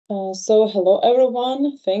Hello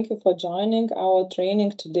everyone, thank you for joining our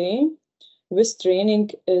training today. This training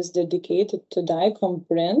is dedicated to DICOM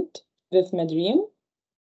Print with MedDream.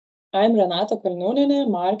 I'm Renata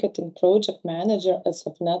Kalniūnienė, Marketing Project Manager at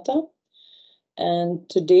Softneta, and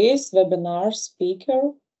today's webinar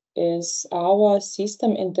speaker is our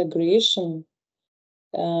System Integration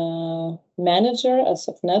Manager at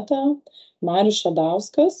Softneta, Marius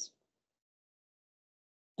Šadauskas.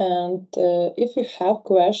 And if you have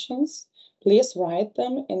questions, please write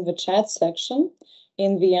them in the chat section.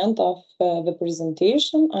 In the end of the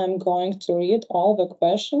presentation, I'm going to read all the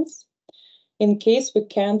questions. In case we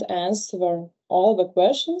can't answer all the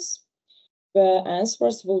questions, the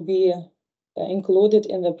answers will be included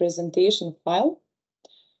in the presentation file.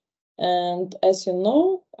 And as you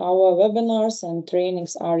know, our webinars and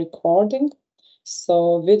trainings are recording.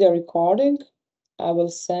 So video recording, I will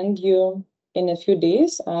send you in a few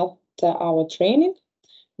days after our training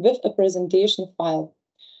with a presentation file.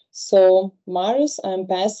 So Marius, I'm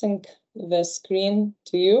passing the screen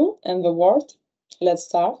to you and the word. Let's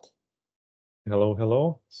start.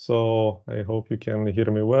 Hello. So I hope you can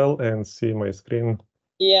hear me well and see my screen.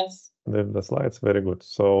 Yes. The slides, very good.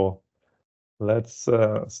 So let's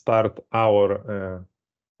start our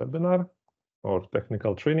webinar or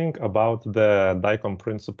technical training about the DICOM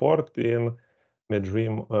Print support in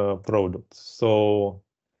MedDream product. So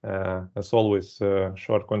as always,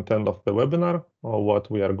 short content of the webinar or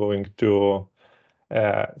what we are going to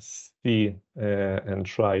see and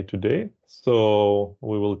try today. So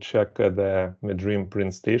we will check the MedDream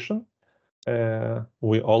Print Station.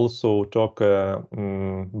 We also talk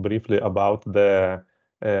briefly about the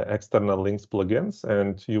external links plugins,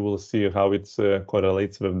 and you will see how it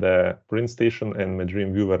correlates with the Print Station and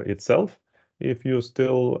MedDream Viewer itself. If you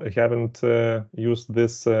still haven't used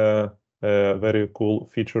this very cool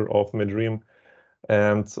feature of MedDream,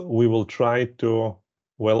 and we will try to,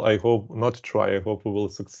 well, I hope not try, I hope we will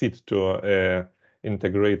succeed to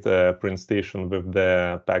integrate Print Station with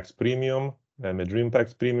the PAX Premium, MedDream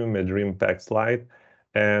PAX Premium, MedDream PAX Lite,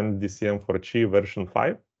 and DCM4Chi version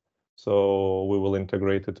 5. So we will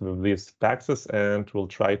integrate it with these PAXs and we'll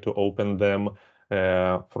try to open them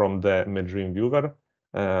from the MedDream Viewer.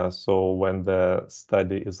 So when the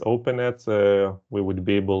study is opened, we would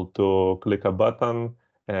be able to click a button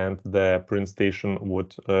and the Print Station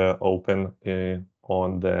would open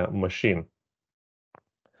on the machine.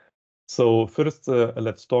 So first,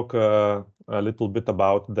 let's talk a little bit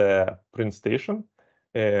about the Print Station.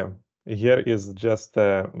 Here is just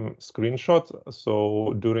a screenshot.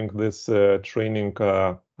 So during this training,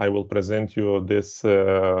 I will present you this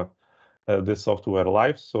this software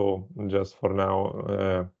live. So just for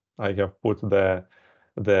now, I have put the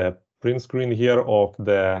print screen here of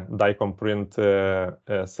the DICOM Print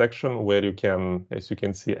section, where you can, as you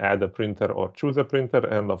can see, add a printer or choose a printer,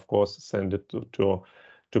 and of course send it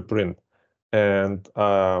to print. And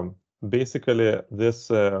basically, this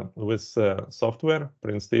with software,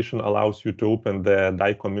 Print Station allows you to open the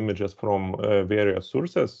DICOM images from various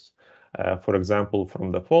sources. For example,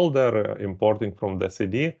 from the folder, importing from the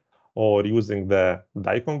CD, or using the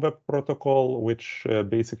DICOM web protocol, which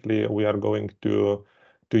basically we are going to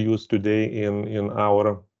use today in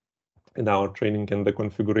our training and the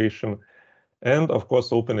configuration. And of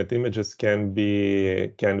course, opened images can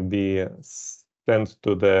be sent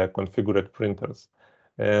to the configured printers.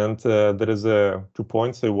 And there is 2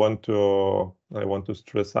 points I want to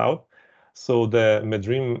stress out. So the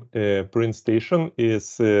MedDream Print Station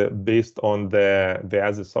is based on the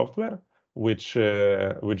ASI software, which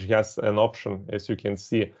has an option, as you can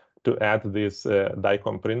see, to add these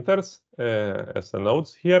DICOM printers as the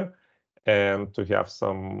nodes here, and to have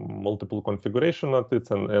some multiple configuration of it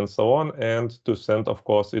and so on, and to send, of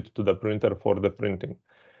course, it to the printer for the printing.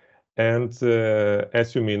 And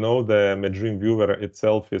as you may know, the MedDream Viewer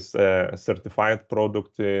itself is a certified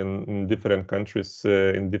product in different countries,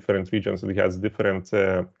 in different regions. It has different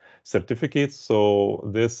certificates. So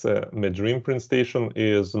this MedDream Print Station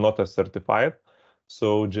is not a certified.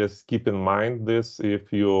 So just keep in mind this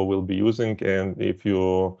if you will be using, and if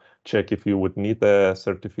you check if you would need a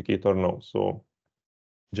certificate or no. So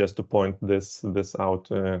just to point this out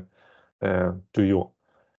to you.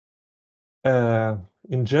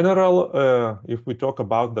 In general, if we talk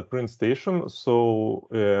about the Print Station, so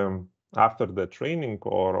after the training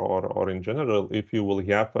or in general, if you will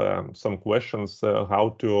have some questions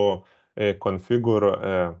how to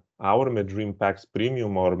configure our MedDream PAX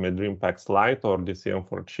Premium or MedDream PAX Lite or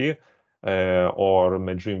DCM4Chi or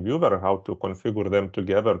MedDream Viewer, how to configure them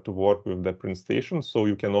together to work with the Print Station, so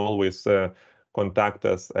you can always contact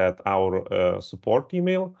us at our support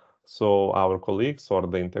email, So our colleagues or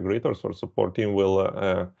the integrators or support team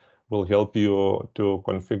will help you to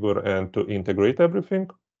configure and to integrate everything.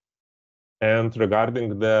 And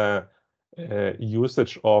regarding the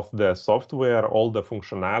usage of the software, all the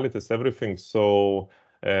functionalities, everything, so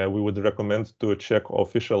we would recommend to check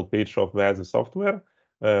official page of VASI software,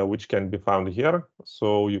 which can be found here.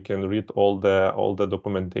 So you can read all the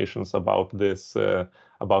documentations about this,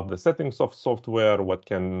 about the settings of software, what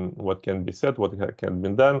can be set, what can be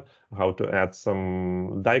done, how to add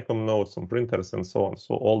some DICOM nodes, some printers, and so on.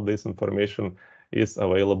 So all this information is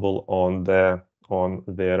available on their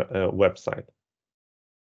website.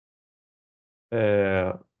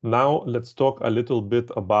 Now let's talk a little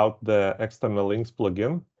bit about the external links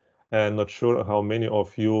plugin. And not sure how many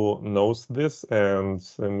of you knows this, and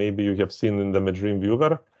maybe you have seen in the MedDream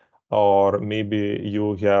viewer, or maybe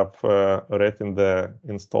you have read in the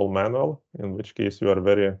install manual, in which case you are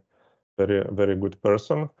very good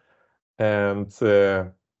person. And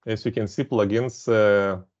as you can see, plugins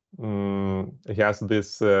has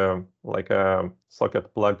this like a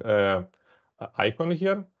socket plug icon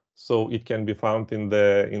here. So it can be found in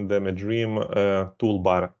the MedDream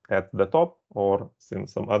toolbar at the top, or in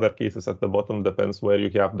some other cases at the bottom, depends where you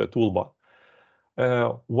have the toolbar.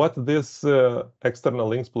 What this external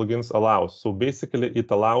links plugins allows? So basically,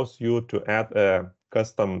 it allows you to add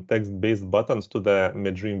custom text-based buttons to the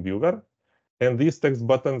MedDream viewer, and these text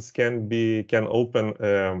buttons can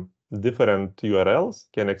open different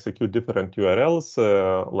URLs, can execute different URLs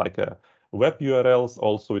like web URLs.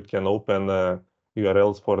 Also, it can open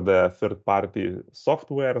URLs for the third-party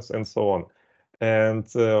softwares and so on. And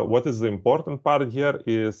what is the important part here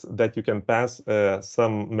is that you can pass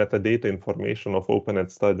some metadata information of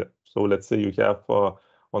opened study. So let's say you have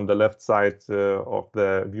on the left side of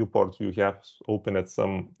the viewport, you have opened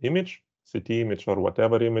some image, CT image or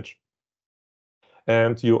whatever image,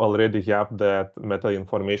 and you already have that meta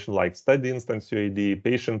information like study instance ID,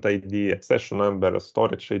 patient ID, accession number,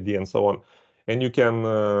 storage ID, and so on. And you can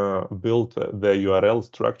build the URL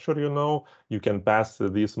structure, you can pass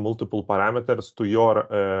these multiple parameters to your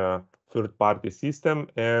third-party system,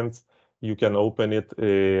 and you can open it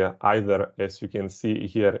either, as you can see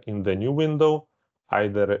here, in the new window,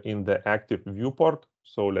 either in the active viewport.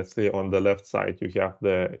 So let's say on the left side, you have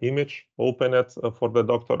the image, open it for the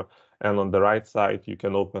doctor. And on the right side, you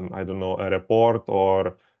can open, I don't know, a report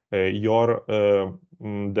or your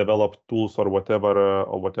developed tools or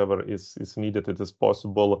whatever is needed. It is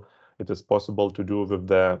possible to do with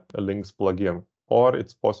the links plugin, or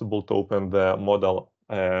it's possible to open the model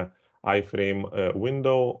iframe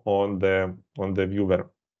window on the viewer.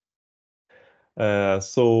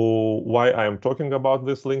 So why I am talking about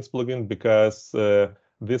this links plugin? Because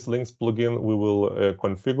this links plugin we will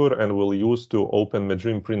configure and will use to open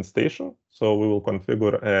MedDream Print Station. So we will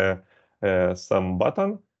configure some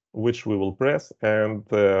button which we will press, and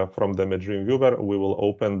from the MedDream viewer we will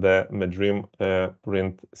open the MedDream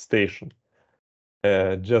Print Station.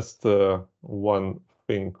 Just one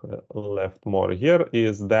thing left more here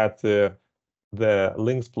is that the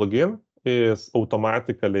links plugin is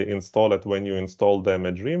automatically installed when you install the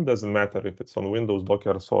MedDream. Doesn't matter if it's on Windows,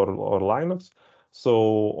 Docker, or Linux.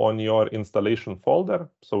 So on your installation folder,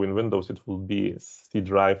 so in Windows it will be C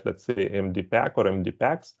drive, let's say MDPack or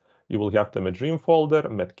MDPacks. You will have the MedDream folder,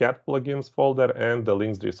 Medcat plugins folder, and the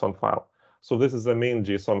links.json file. So this is the main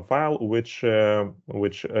JSON file which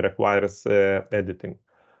requires editing.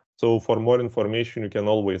 So for more information, you can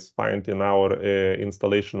always find in our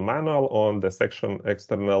installation manual on the section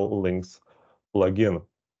external links plugin.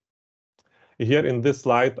 Here in this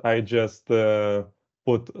slide, I just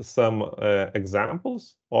put some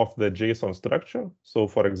examples of the JSON structure. So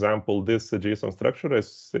for example, this JSON structure,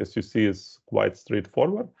 as you see, is quite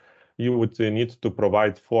straightforward. You would need to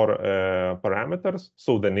provide 4 parameters.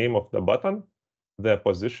 So the name of the button, the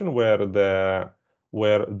position where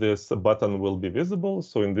this button will be visible,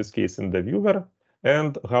 so in this case in the viewer,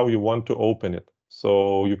 and how you want to open it.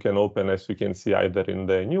 So you can open, as you can see, either in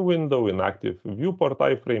the new window, in active viewport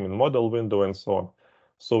iframe, in model window, and so on.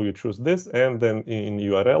 So you choose this, and then in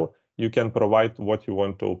URL, you can provide what you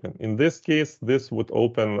want to open. In this case, this would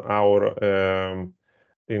open our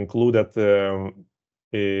included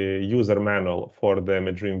user manual for the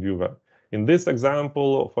MedDream viewer. In this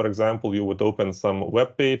example, for example, you would open some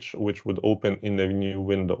web page, which would open in a new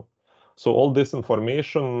window. So all this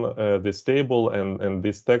information, this table and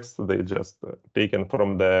this text, they just taken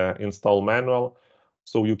from the install manual.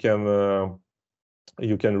 So you can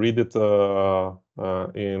read it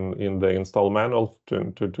in the install manual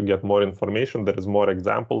to get more information. There is more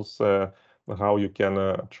examples how you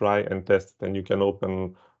can try and test it, and you can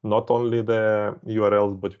open not only the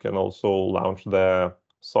URLs, but you can also launch the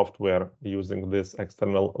software using this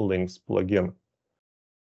external links plugin.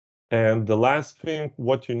 And the last thing,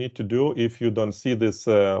 what you need to do if you don't see this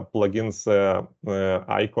plugins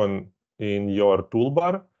icon in your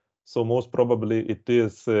toolbar, so most probably it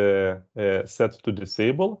is set to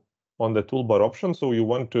disable on the toolbar option. So you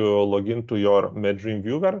want to log into your MedDream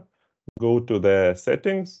viewer, go to the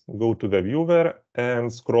settings, go to the viewer,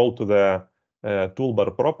 and scroll to the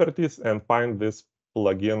toolbar properties and find this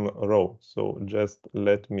plugin row. So just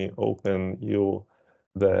let me open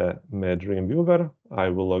the MedDream viewer. I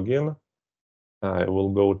will log in. I will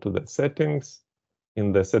go to the settings.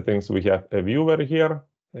 In the settings, we have a viewer here.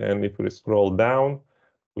 And if we scroll down,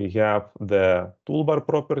 we have the toolbar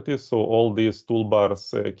properties. So all these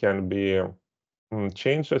toolbars can be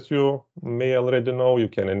changed, as you may already know. You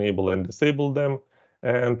can enable and disable them.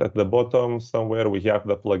 And at the bottom somewhere, we have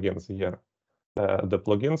the plugins here. The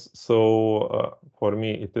plugins. So for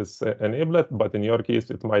me, it is enabled, but in your case,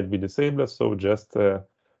 it might be disabled. So just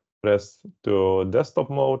press to desktop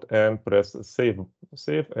mode and press save,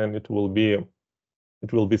 and it will be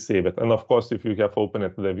saved. And of course, if you have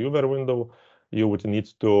opened the viewer window, you would need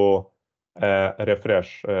to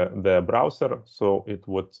refresh the browser, so it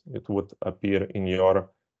would appear in your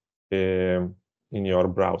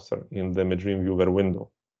browser in the MedDream viewer window.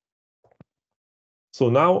 So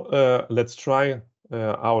now let's try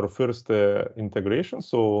our first integration.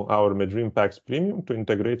 So our MedDream PACS Premium to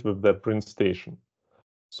integrate with the print station.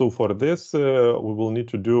 So for this, we will need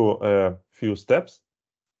to do a few steps.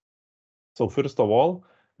 So first of all,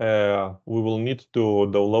 we will need to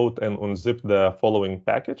download and unzip the following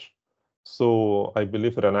package. So I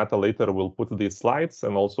believe Renata later will put these slides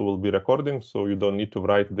and also will be recording. So you don't need to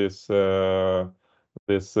write this link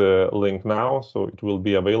now. So it will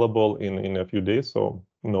be available in a few days. So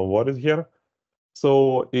no worries here.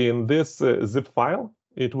 So in this zip file,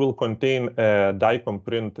 it will contain a DICOM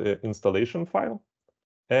Print installation file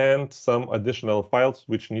and some additional files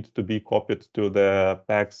which need to be copied to the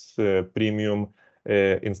PACS Premium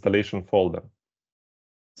installation folder.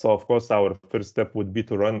 So of course, our first step would be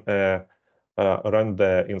to run the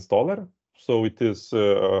installer. So it is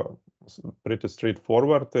pretty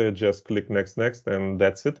straightforward. Just click next, and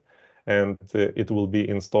that's it. And it will be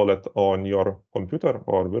installed on your computer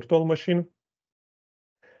or virtual machine.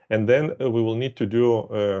 And then we will need to do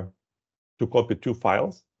to copy two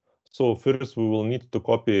files. So first, we will need to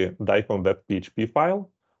copy DICOM web PHP file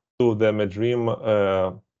to the MedDream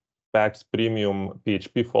PACS Premium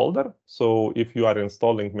PHP folder. So if you are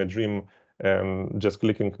installing MedDream and just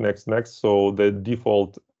clicking next, so the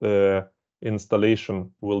default installation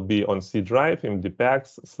will be on C drive,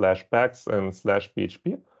 mdpacs/pacs and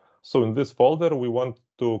 /php. So in this folder, we want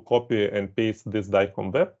to copy and paste this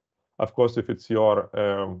DICOM web. Of course, if it's your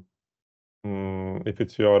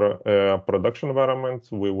production environment,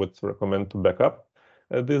 we would recommend to backup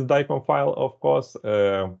this DICOM file, of course,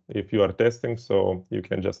 if you are testing, so you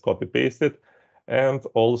can just copy paste it. And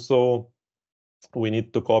also we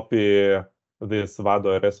need to copy this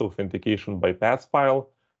VADO RS authentication by paths file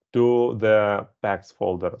to the PACS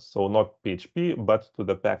folder. So not PHP, but to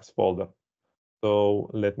the PACS folder. So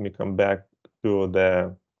let me come back to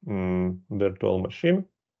the virtual machine.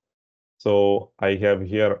 So I have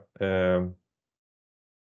here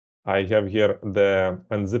the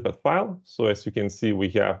unzipped file. So as you can see, we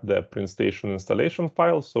have the PrintStation installation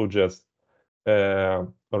file. So just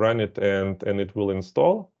run it and it will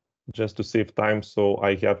install just to save time. So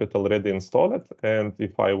I have it already installed. And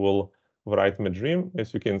if I will write MedDream,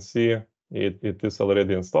 as you can see, it is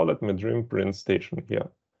already installed, MedDream PrintStation here.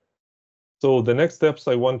 So the next steps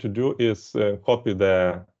I want to do is copy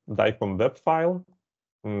the DICOM web file,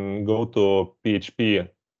 go to PHP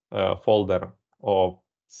folder of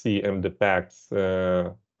cmdpacs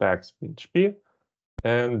PACS PHP,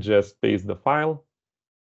 and just paste the file.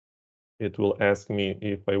 It will ask me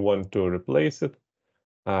if I want to replace it.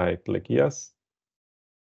 I click yes.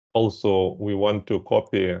 Also, we want to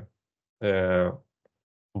copy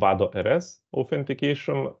VADO RS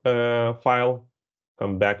authentication file,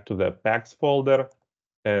 come back to the PACS folder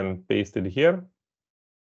and paste it here.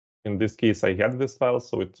 In this case, I had this file,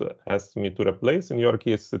 so it asks me to replace. In your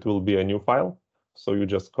case, it will be a new file. So you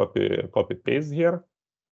just copy paste here.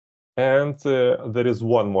 And there is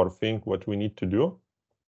one more thing what we need to do.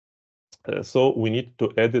 So we need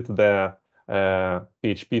to edit the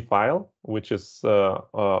PHP file, which is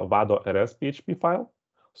VADO RS PHP file.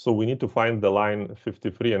 So we need to find the line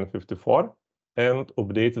 53 and 54 and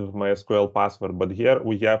update with MySQL password. But here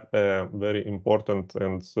we have a very important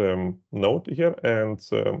and note here. And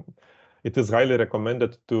it is highly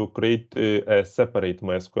recommended to create a separate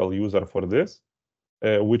MySQL user for this,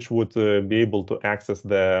 which would be able to access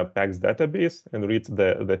the PACS database and read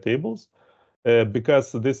the tables,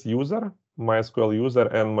 because this user, MySQL user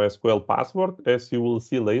and MySQL password, as you will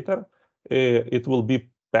see later, it will be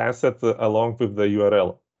passed along with the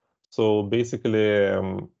URL. So basically,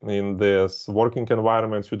 in this working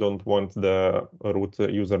environment, you don't want the root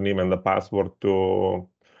username and the password to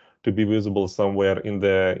be visible somewhere in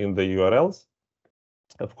the URLs.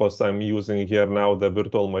 Of course, I'm using here now the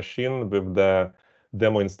virtual machine with the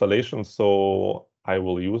demo installation, so I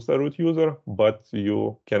will use the root user, but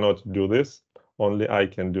you cannot do this. Only I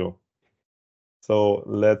can do. So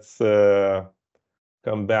let's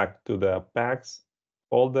come back to the PACS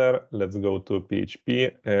folder. Let's go to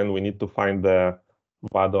PHP, and we need to find the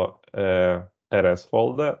Vado rs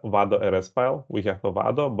folder, Vado rs file. We have a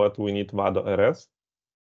Vado, but we need Vado rs,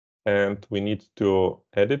 and we need to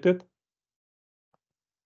edit it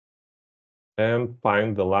and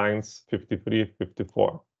find the lines 53,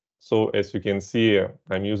 54. So as you can see,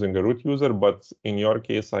 I'm using a root user, but in your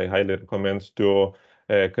case, I highly recommend to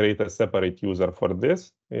create a separate user for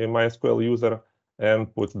this MySQL user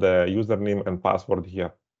and put the username and password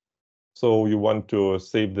here. So you want to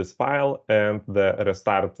save this file and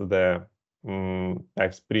restart the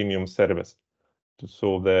PACS Premium service.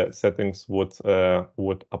 So the settings would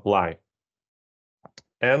apply.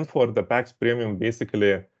 And for the PACS Premium,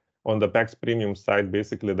 basically, on the PACS Premium side,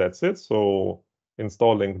 basically that's it. So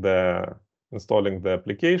installing the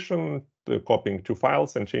application, copying 2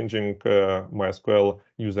 files, and changing MySQL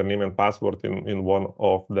username and password in one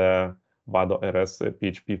of the Vado rs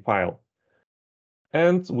PHP file.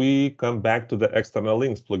 And we come back to the external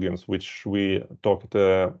links plugins, which we talked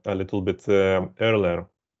a little bit earlier.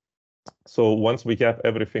 So once we have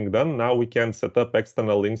everything done, now we can set up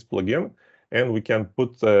external links plugin, and we can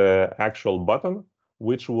put the actual button,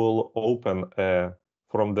 which will open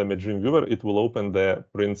from the MedDream viewer. It will open the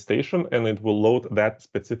print station, and it will load that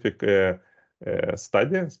specific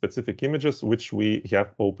specific images, which we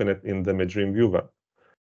have opened in the MedDream viewer.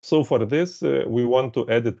 So for this, we want to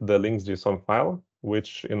edit the links.json file,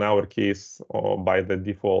 which in our case, by the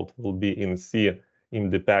default, will be in C in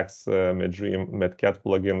the PACS MedDream Medcat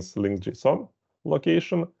plugins links.json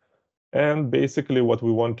location. And basically what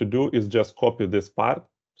we want to do is just copy this part.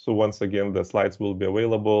 So once again, the slides will be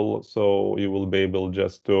available, so you will be able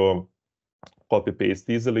just to copy paste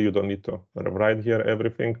easily. You don't need to rewrite here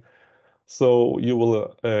everything. So you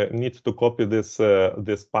will need to copy this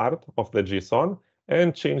part of the JSON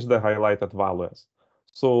and change the highlighted values.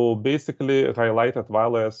 So basically, highlighted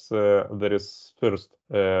values, there is first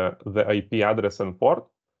the IP address and port.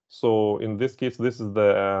 So in this case, this is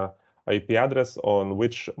the IP address on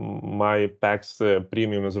which my PACS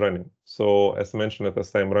Premium is running. So as mentioned,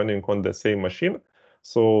 as I'm running on the same machine,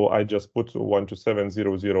 so I just put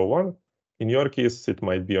 127.0.0.1. In your case, it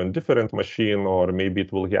might be on different machine, or maybe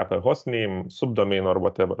it will have a host name, subdomain, or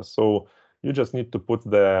whatever. So you just need to put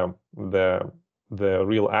the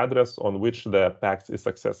real address on which the PACS is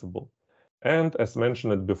accessible. And as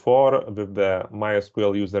mentioned before, with the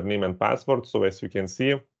MySQL username and password, so as you can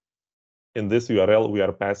see, in this URL, we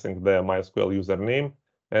are passing the MySQL username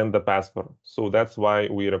and the password. So that's why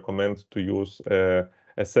we recommend to use a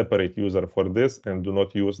separate user for this and do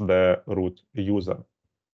not use the root user.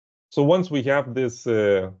 So once we have this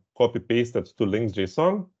copy-pasted to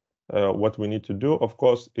links.json, what we need to do, of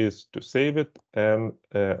course, is to save it and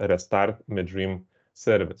restart MedDream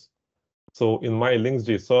service. So in my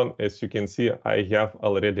links.json, as you can see, I have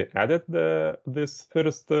already added this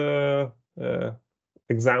first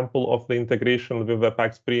example of the integration with the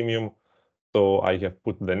PACS Premium. So I have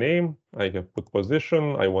put the name, I have put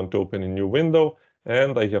position, I want to open a new window,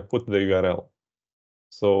 and I have put the URL.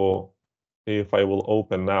 So if I will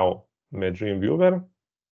open now MedDream viewer,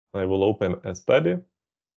 I will open a study.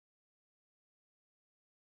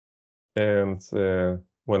 And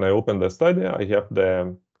when I open the study, I have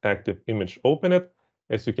the active image open.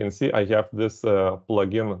 As you can see, I have this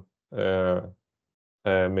plugin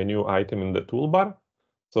menu item in the toolbar.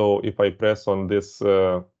 So if I press on this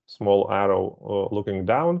small arrow looking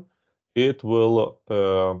down, it will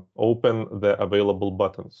open the available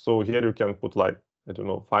buttons. So here you can put like, I don't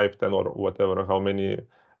know, 5, 10, or whatever, how many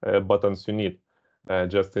buttons you need.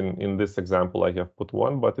 Just in this example, I have put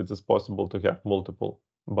 1, but it is possible to have multiple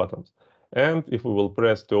buttons. And if we will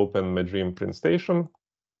press to open MedDream Print Station,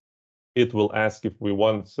 it will ask if we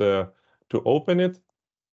want to open it.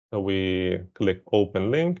 We click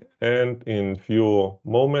Open Link, and in few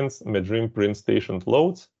moments, MedDream Print Station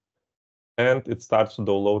loads, and it starts to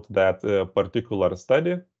download that particular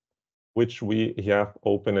study. which we have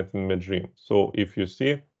opened in MedDream. So if you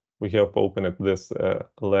see, we have opened this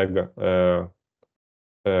leg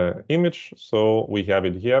image. So we have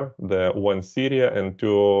it here, the one series and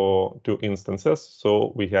two instances.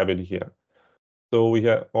 So we have it here. So we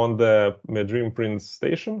have on the MedDream print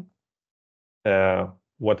station,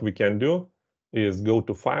 what we can do is go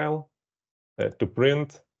to File, to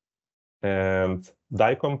Print, and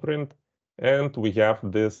DICOM Print, and we have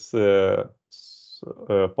this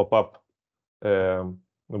pop-up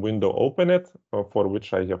window open it, for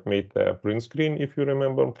which I have made a print screen, if you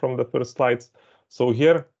remember from the first slides. So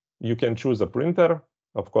here you can choose a printer.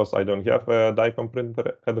 Of course, I don't have a DICOM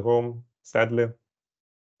printer at home, sadly.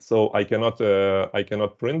 So I cannot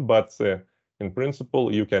print, but in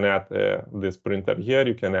principle, you can add this printer here.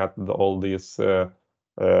 You can add all these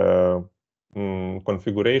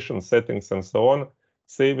configuration settings and so on.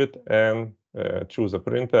 Save it and choose a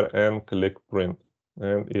printer and click print,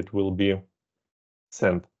 and it will be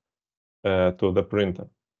sent to the printer.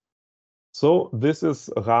 So this is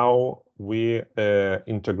how we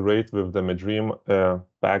integrate with the MedDream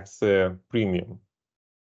PAX Premium.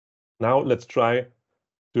 Now let's try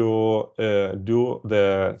to do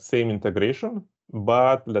the same integration,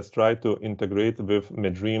 but let's try to integrate with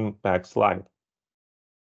MedDream PAX Lite.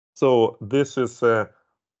 So this is a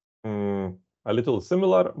little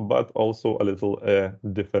similar, but also a little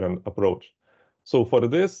different approach. So for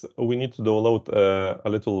this, we need to download a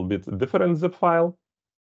little bit different zip file.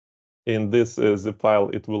 In this zip file,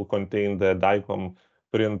 it will contain the DICOM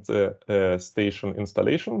print station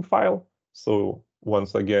installation file. So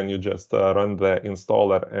once again, you just run the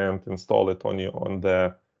installer and install it on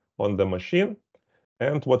the machine.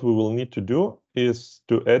 And what we will need to do is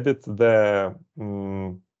to edit the,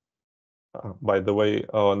 by the way,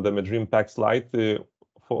 on the MedDream PAX Lite,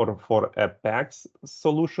 for a PAX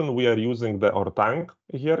solution, we are using the Ortang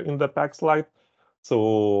here in the PAX Lite.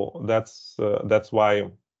 So that's why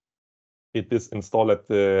it is installed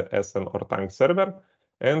as an Ortang server.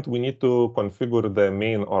 And we need to configure the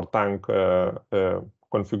main Ortang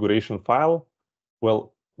configuration file.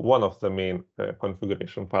 Well, one of the main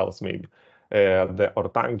configuration files, maybe, the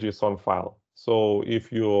Ortang JSON file. So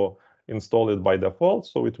if you install it by default,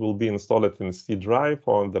 so it will be installed in C drive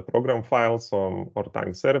on the program files on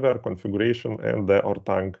Ortang server configuration and the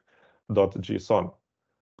ortang.json.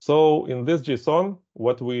 So in this JSON,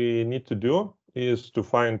 what we need to do is to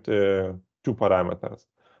find two parameters.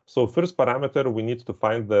 So first parameter, we need to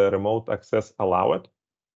find the remote access allowed.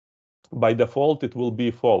 By default, it will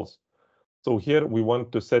be false. So here we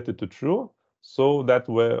want to set it to true, so that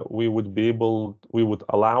we would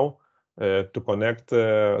allow to connect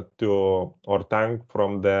to Ortang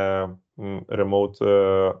from the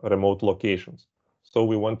remote locations. So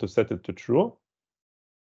we want to set it to true.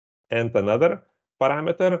 And another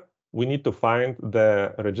parameter, we need to find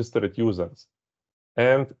the registered users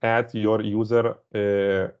and add your user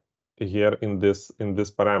here in this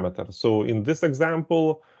parameter. So in this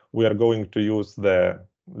example, we are going to use the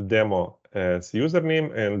demo as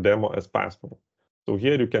username and demo as password. So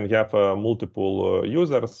here you can have multiple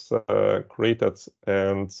users created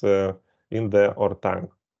and in the Ortang.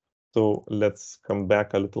 So let's come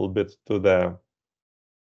back a little bit to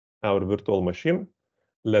our virtual machine.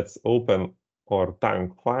 Let's open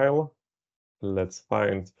Ortang file. Let's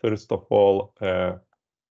find, first of all,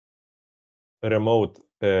 remote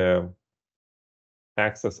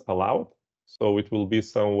access allowed. So it will be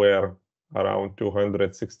somewhere around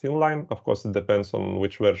 216 line. Of course, it depends on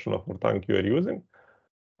which version of Ortang you are using.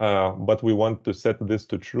 But we want to set this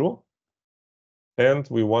to true. And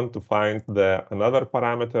we want to find another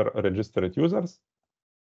parameter, registered users.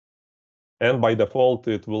 And by default,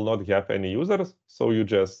 it will not have any users. So you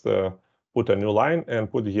just put a new line and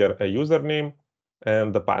put here a username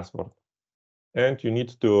and the password. And you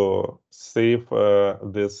need to save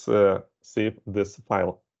this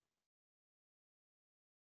file.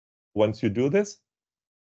 Once you do this,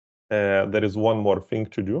 there is one more thing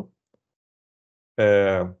to do.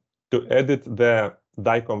 To edit the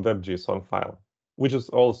DICOM web.json file, which is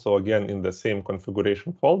also, again, in the same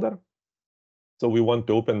configuration folder. So we want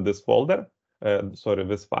to open this folder,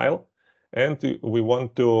 this file, and we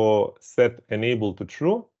want to set enable to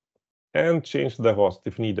true and change the host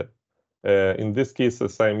if needed. In this case,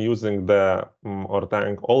 as I'm using the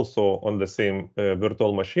Ortang also on the same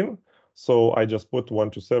virtual machine, so I just put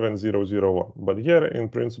 127.0.0.1. But here, in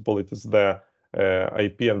principle, it is the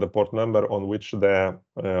IP and the port number on which the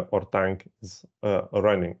Ortang is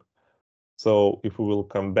running. So if we will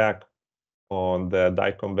come back on the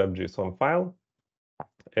DICOM web.json file,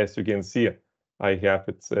 as you can see, I have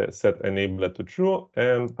it set enable to true,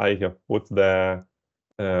 and I have put the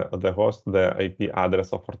the IP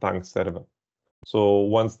address of our tank server. So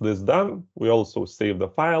once this is done, we also save the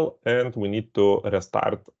file, and we need to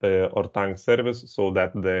restart our tank service so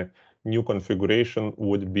that the new configuration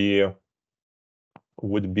would be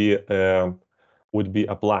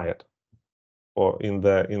applied or in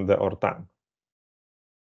the Ortang.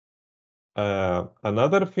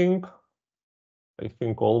 Another thing, I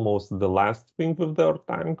think almost the last thing with the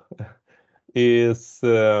Ortang is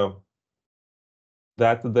that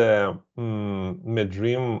the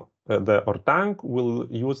MedDream, the Ortang will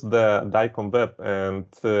use the DICOM web, and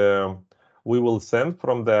we will send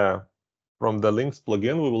from the links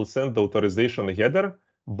plugin, we will send the authorization header,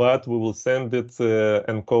 but we will send it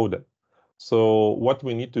encoded. So what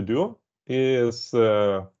we need to do is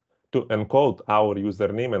to encode our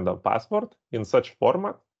username and the password in such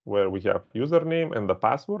format where we have username and the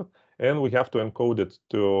password, and we have to encode it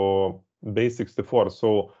to base64.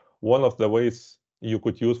 So one of the ways you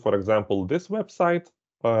could use, for example, this website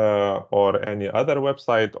or any other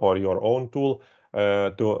website or your own tool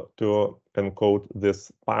to encode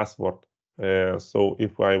this password. So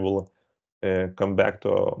if I will come back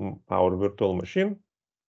to our virtual machine,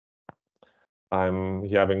 I'm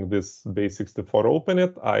having this base64 open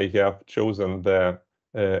it. I have chosen the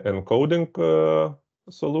encoding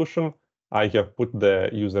solution. I have put the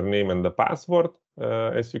username and the password,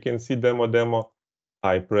 as you can see, demo.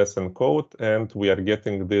 I press encode, and we are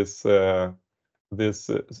getting this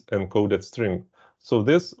encoded string. So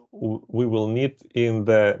this we will need in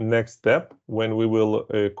the next step when we will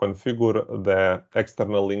configure the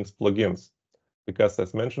external links plugins, because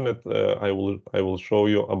as mentioned, I will show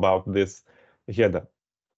you about this header.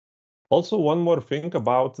 Also, one more thing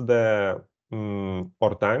about the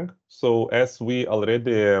Ortang. So as we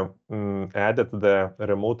already added the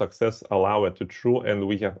remote access allow it to true, and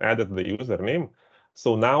we have added the username.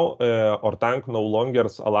 So now Ortang no longer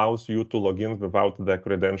allows you to log in without the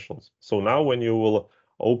credentials. So now when you will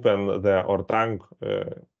open the Ortang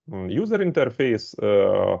user interface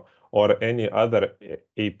or any other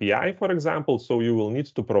API, for example, so you will need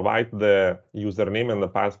to provide the username and the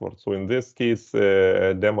password. So in this case,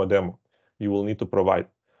 demo, you will need to provide.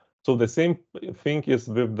 So the same thing is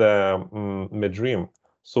with the MedDream.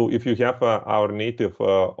 So if you have our native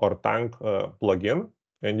Ortang plugin,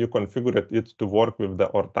 and you configured it to work with the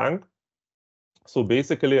Ortang. So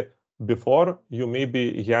basically, before you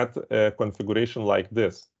maybe had a configuration like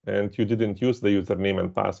this, and you didn't use the username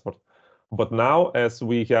and password. But now, as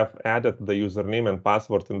we have added the username and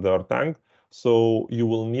password in the Ortang, so you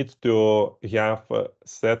will need to have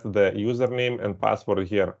set the username and password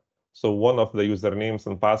here. So one of the usernames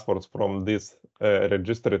and passwords from these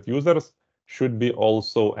registered users should be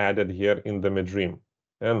also added here in the MedDream.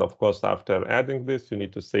 And of course, after adding this, you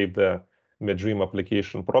need to save the MedDream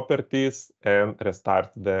application properties and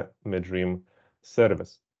restart the MedDream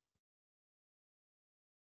service.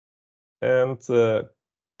 And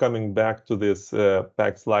coming back to this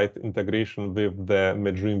PAX Lite integration with the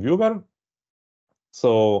MedDream viewer.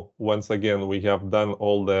 So once again, we have done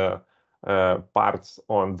all the parts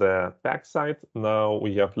on the PAX side. Now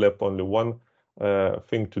we have left only one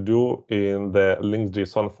thing to do in the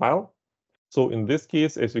links.json file. So in this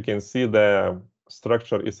case, as you can see, the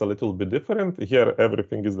structure is a little bit different. Here,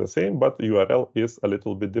 everything is the same, but the URL is a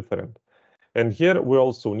little bit different. And here, we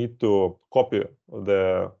also need to copy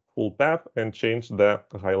the full path and change the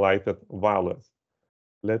highlighted values.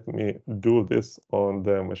 Let me do this on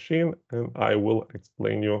the machine, and I will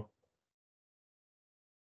explain you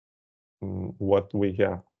what we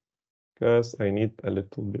have, because I need a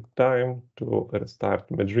little bit time to restart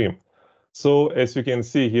MedDream. So as you can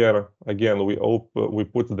see here, again, we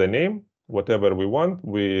put the name, whatever we want.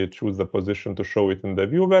 We choose the position to show it in the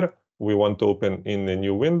viewer. We want to open in a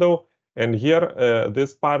new window. And here,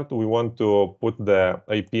 this part, we want to put the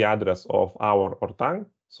IP address of our Ortang.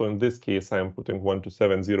 So in this case, I'm putting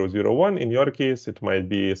 127.0.0.1. In your case, it might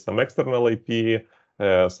be some external IP,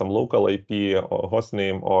 some local IP, or host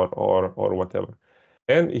name, or whatever.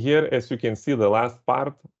 And here, as you can see, the last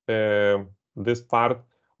part, this part,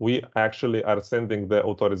 we actually are sending the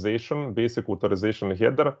authorization, basic authorization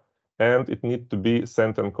header, and it needs to be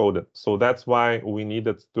sent encoded. So that's why we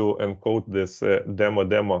needed to encode this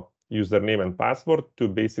demo username and password to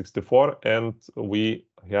base64, and we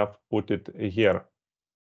have put it here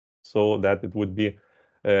so that it would be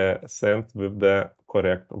sent with the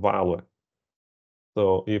correct value.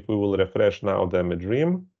 So if we will refresh now the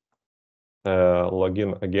MedDream,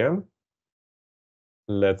 login again,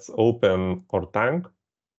 let's open Ortang.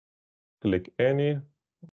 Click any.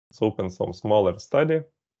 Let's open some smaller study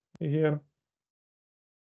here.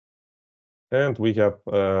 And we have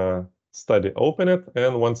study, open it.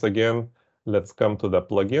 And once again, let's come to the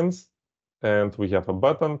plugins. And we have a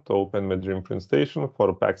button to open MedDream Print Station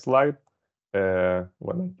for PAX Lite.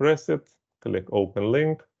 When I press it, click Open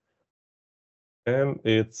Link, and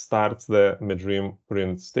it starts the MedDream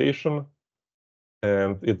Print Station.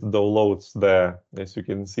 And it downloads as you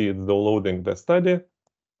can see, it's downloading the study.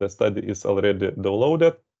 The study is already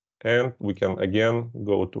downloaded. And we can again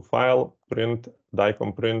go to File, Print,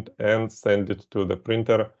 DICOM Print, and send it to the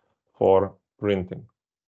printer for printing.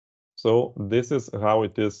 So this is how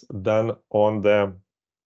it is done on the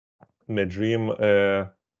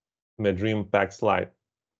MedDream PAX Lite.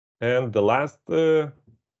 And the last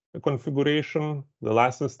configuration, the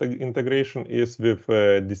last integration is with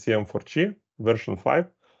DCM4G version 5.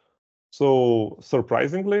 So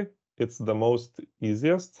surprisingly, it's the most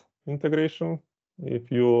easiest integration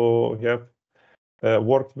if you have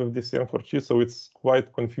worked with DCM4G. So it's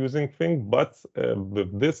quite confusing thing, but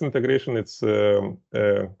with this integration, it's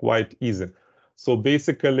quite easy. So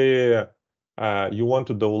basically, you want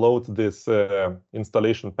to download this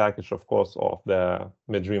installation package, of course, of the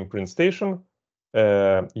MedDream Print Station.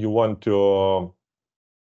 You want to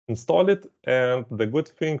install it, and the good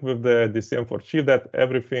thing with the DCM4G that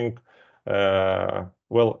everything,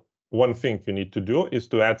 well, one thing you need to do is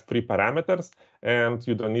to add free parameters, and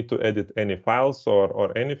you don't need to edit any files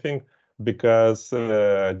or anything, because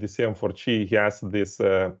DCM4G has this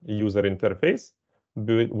user interface,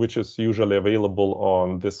 which is usually available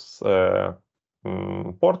on this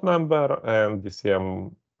port number and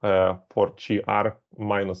DCM4G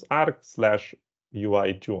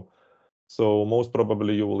arc-arc/UI2. So most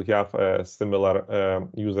probably you will have a similar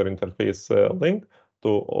user interface link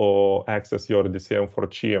to access your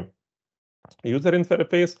DCM4G user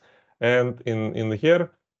interface. And in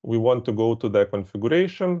here, we want to go to the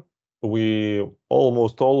configuration. We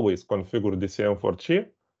almost always configure DCM4G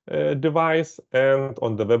device, and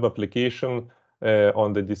on the web application,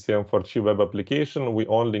 on the DCM4G web application, we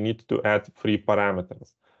only need to add 3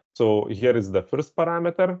 parameters. So here is the first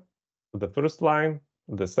parameter, the first line,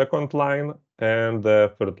 the second line, and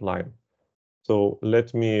the third line. So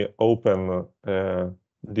let me open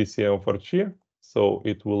DCM4G. So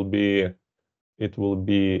it will be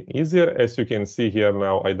easier. As you can see here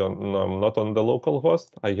now, I'm not on the local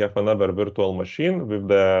host. I have another virtual machine with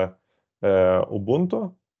the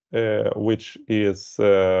Ubuntu, which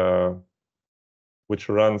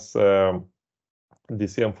runs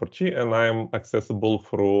DCM4G, and I'm accessible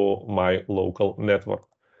through my local network.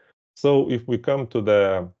 So if we come to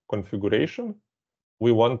the configuration,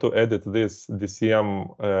 we want to edit this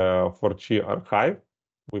DCM4G archive.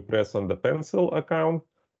 We press on the pencil icon.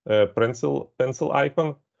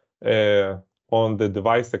 On the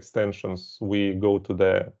device extensions, we go to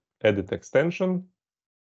the edit extension.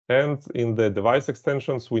 And in the device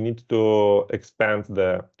extensions, we need to expand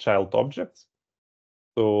the child objects.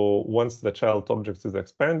 So once the child objects is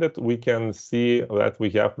expanded, we can see that we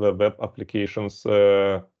have the web applications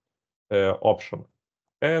option.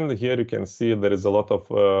 And here you can see there is a lot of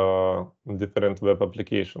different web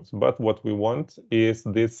applications. But what we want is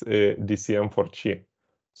this DCM4G.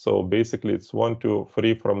 So basically, it's 1, 2,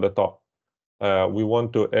 3 from the top. We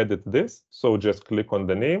want to edit this. So just click on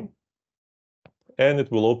the name, and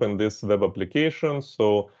it will open this web application.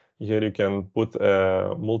 So here you can put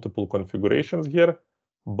multiple configurations here.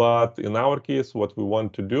 But in our case, what we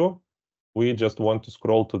want to do, we just want to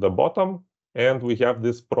scroll to the bottom, and we have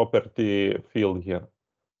this property field here.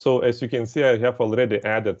 So as you can see, I have already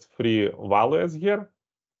added 3 values here.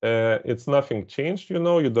 It's nothing changed,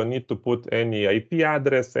 you don't need to put any IP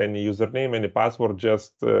address, any username, any password,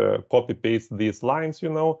 just copy paste these lines,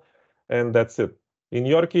 and that's it. In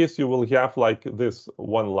your case, you will have like this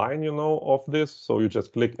one line, of this. So you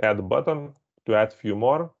just click add button to add few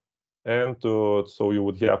more, and so you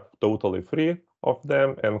would have totally 3 of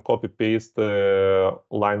them, and copy paste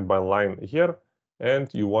line by line here.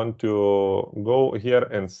 And you want to go here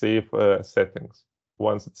and save settings.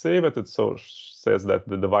 Once it's saved, it says that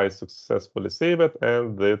the device successfully saved,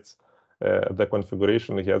 and that the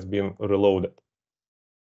configuration has been reloaded.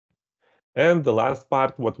 And the last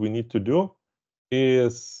part, what we need to do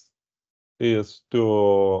is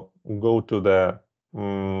to go to the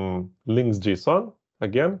links.json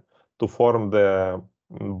again to form the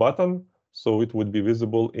button, so it would be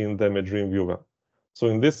visible in the MedDream viewer. So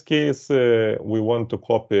in this case, we want to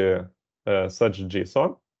copy such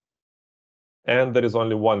JSON, and there is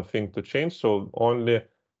only one thing to change. So only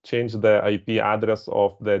change the IP address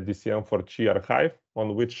of the DCM4G archive,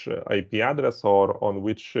 on which IP address or on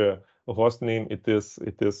which host name it is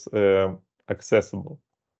accessible.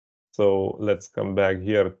 So let's come back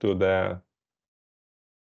here to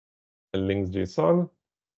links.json.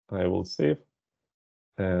 I will save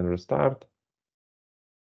and restart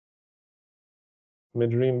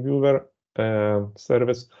MedDream Viewer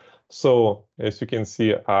service. So as you can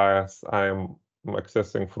see, as I'm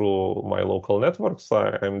accessing through my local networks,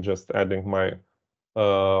 I'm just adding my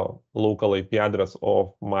local IP address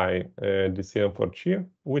of my DCM4G,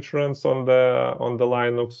 which runs on the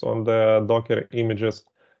Linux, on the Docker images,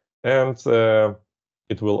 and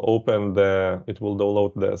it will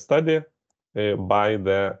download the study by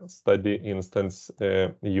the study instance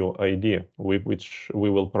UID, which we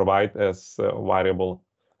will provide as a variable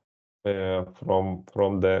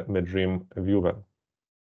from the MedDream viewer.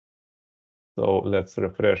 So let's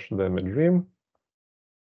refresh the MedDream.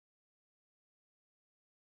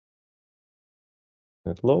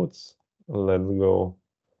 It loads. Let's go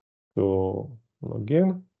to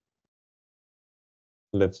login.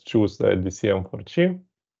 Let's choose the DCM4G.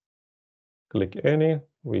 Click any.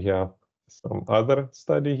 We have some other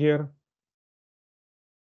study here.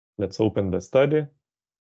 Let's open the study.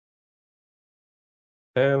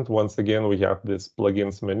 And once again, we have this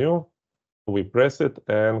plugins menu. We press it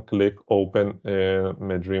and click open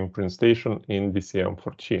MedDream Print Station in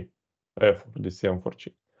DCM4G.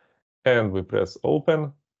 And we press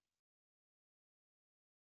open.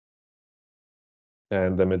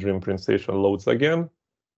 And the MedDream Print Station loads again.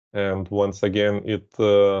 And once again, it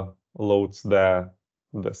loads the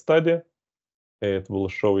study. It will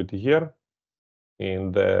show it here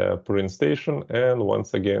in the print station. And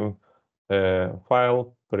once again,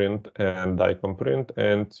 file, print, and DICOM print.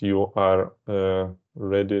 And you are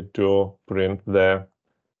ready to print the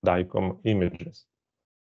DICOM images.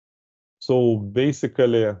 So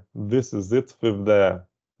basically, this is it with the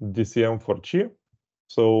DCM4G.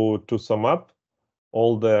 So to sum up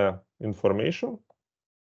all the information,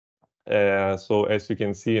 so as you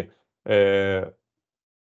can see,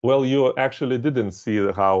 well, you actually didn't see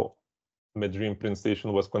how MedDream Print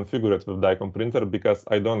Station was configured with DICOM printer because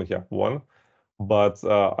I don't have one, but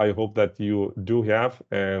I hope that you do have,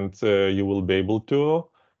 and you will be able to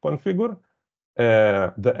configure.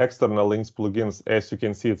 The external links plugins, as you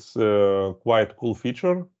can see, it's quite cool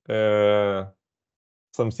feature.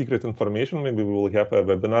 Some secret information, maybe we will have a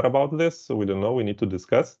webinar about this, so we don't know, we need to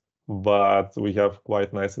discuss, but we have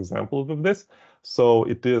quite nice example with this. So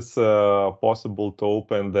it is possible to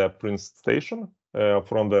open the print station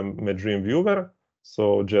from the MedDream viewer,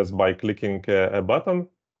 so just by clicking a button.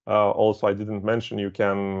 Also, I didn't mention you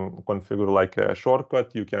can configure like a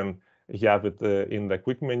shortcut. You can have it in the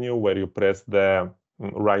quick menu where you press the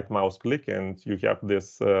right mouse click and you have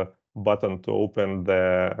this button to open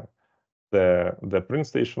the print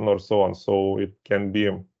station or so on. So it can be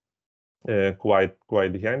quite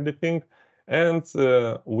handy thing. And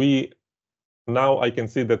now I can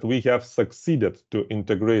see that we have succeeded to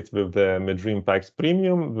integrate with the MedDream PAX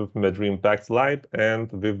Premium, with MedDream PAX Lite,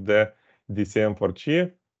 and with the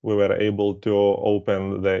DCM4G. We were able to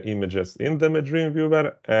open the images in the MedDream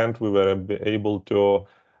viewer, and we were able to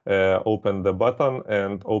open the button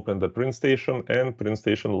and open the print station, and print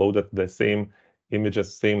station loaded the same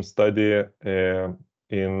images, same study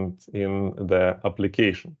in the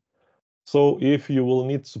application. So if you will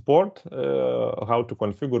need support how to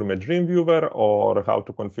configure MedDream viewer or how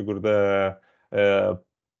to configure the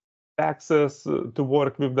access to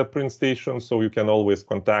work with the print station, so you can always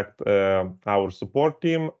contact our support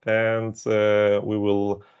team, and we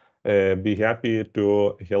will be happy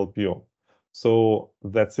to help you. So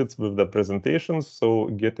that's it with the presentation. So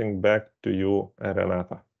getting back to you,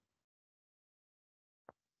 Renata.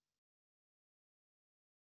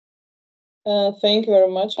 Thank you very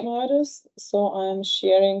much, Marius. So I'm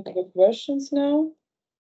sharing the questions now.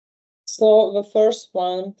 So the first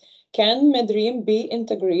one, can MedDream be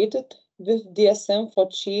integrated with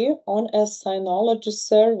DSM4G on a Synology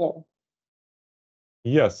server?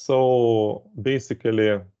 Yes, so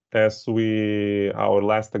basically, as our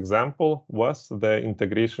last example was the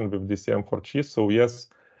integration with DCM4G. So yes,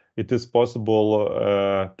 it is possible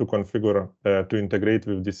to configure, to integrate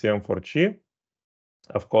with DCM4G.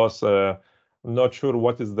 Of course, not sure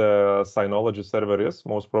what is the Synology server is,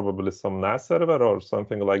 most probably some NAS server or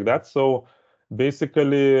something like that. So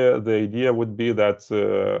basically, the idea would be that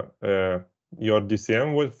your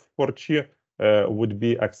DCM with 4G would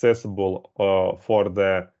be accessible for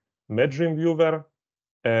the MedDream viewer,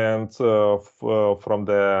 and from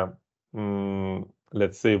the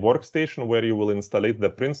let's say workstation where you will install the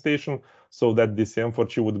print station, so that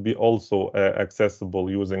DCM4G would be also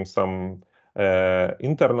accessible using some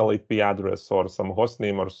internal IP address or some host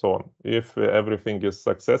name or so on. If everything is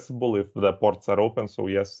accessible, if the ports are open, so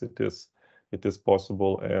yes, it is it is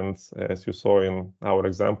possible. And as you saw in our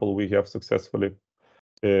example, we have successfully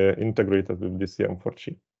integrated with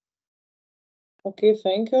DCM4G. Okay,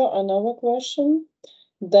 thank you. Another question.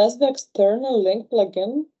 Does the external link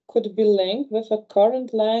plugin could be linked with a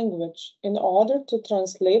current language in order to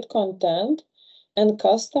translate content and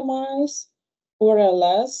customize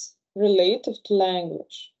URLs relative to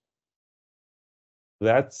language?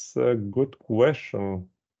 That's a good question.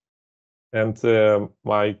 And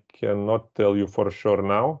I cannot tell you for sure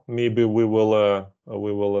now. Maybe we will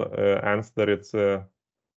answer it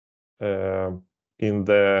in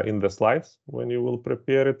the slides when you will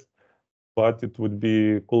prepare it. But it would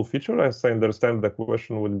be a cool feature. As I understand, the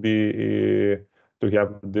question would be to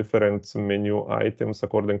have different menu items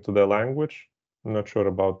according to the language. I'm not sure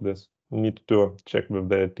about this. Need to check with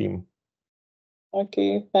the team.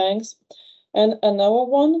 Okay, thanks. And another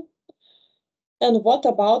one. And what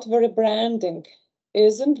about the rebranding?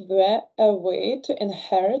 Isn't there a way to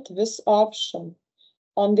inherit this option?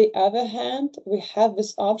 On the other hand, we have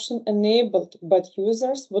this option enabled, but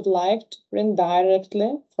users would like to print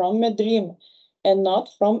directly from MedDream and not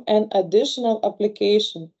from an additional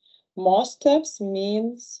application. More steps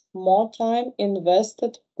means more time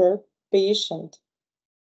invested per patient.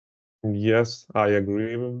 Yes, I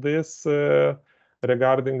agree with this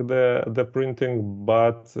regarding the printing,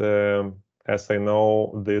 but as I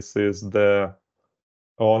know, this is the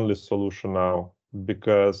only solution now,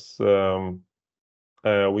 because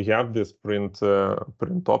we have this print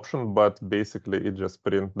option, but basically it just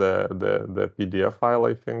print the PDF file,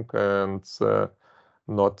 I think, and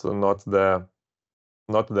not the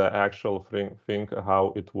actual thing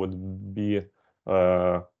how it would be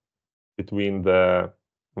between the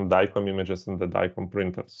DICOM images and the DICOM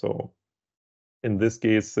printer. So in this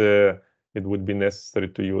case, it would be necessary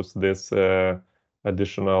to use this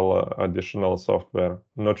additional software.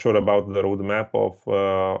 Not sure about the roadmap of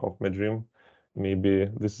MedDream. Maybe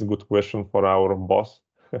this is a good question for our boss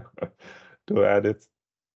to add it.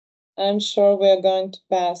 I'm sure we are going to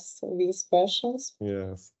pass these questions.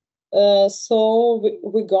 Yes. So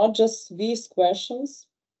we got just these questions.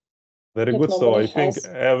 Very good. So I think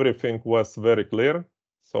everything was very clear.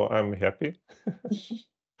 So I'm happy.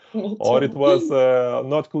 Or it was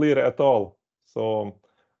not clear at all. So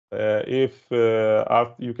if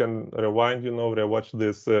after you can rewind, rewatch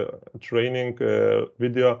this training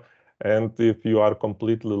video, and if you are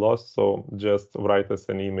completely lost, so just write us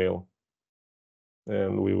an email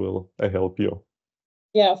and we will help you.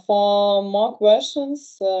 Yeah, for more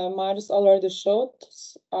questions, Marius already showed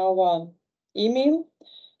our email,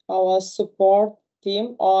 our support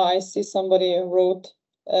team, or I see somebody wrote,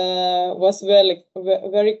 was very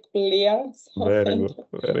clear. So very good,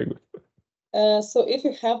 very good. So if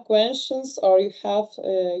you have questions or you have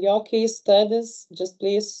your case studies, just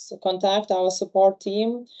please contact our support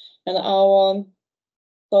team and our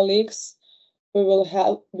colleagues. We will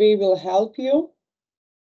help you.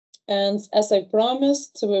 And as I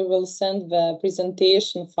promised, we will send the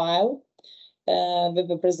presentation file with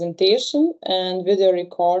the presentation and video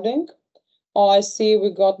recording. Oh, I see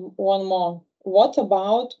we got one more. What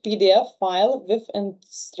about PDF file with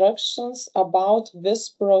instructions about this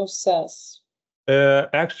process?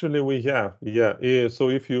 Actually, we have, yeah. So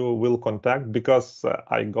if you will contact, because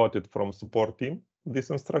I got it from support team,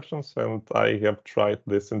 these instructions, and I have tried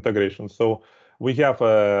this integration. So we have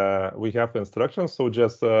instructions. So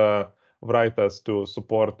just write us to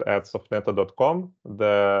support@softneta.com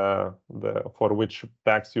for which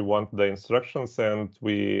packs you want the instructions, and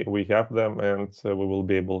we have them, and we will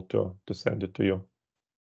be able to send it to you.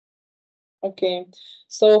 Okay,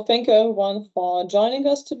 so thank you everyone for joining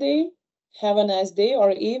us today. Have a nice day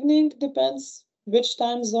or evening, depends which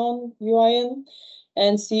time zone you are in,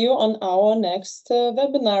 and see you on our next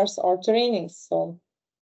webinars or trainings. So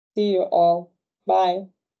see you all. Bye.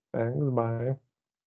 Thanks. Bye.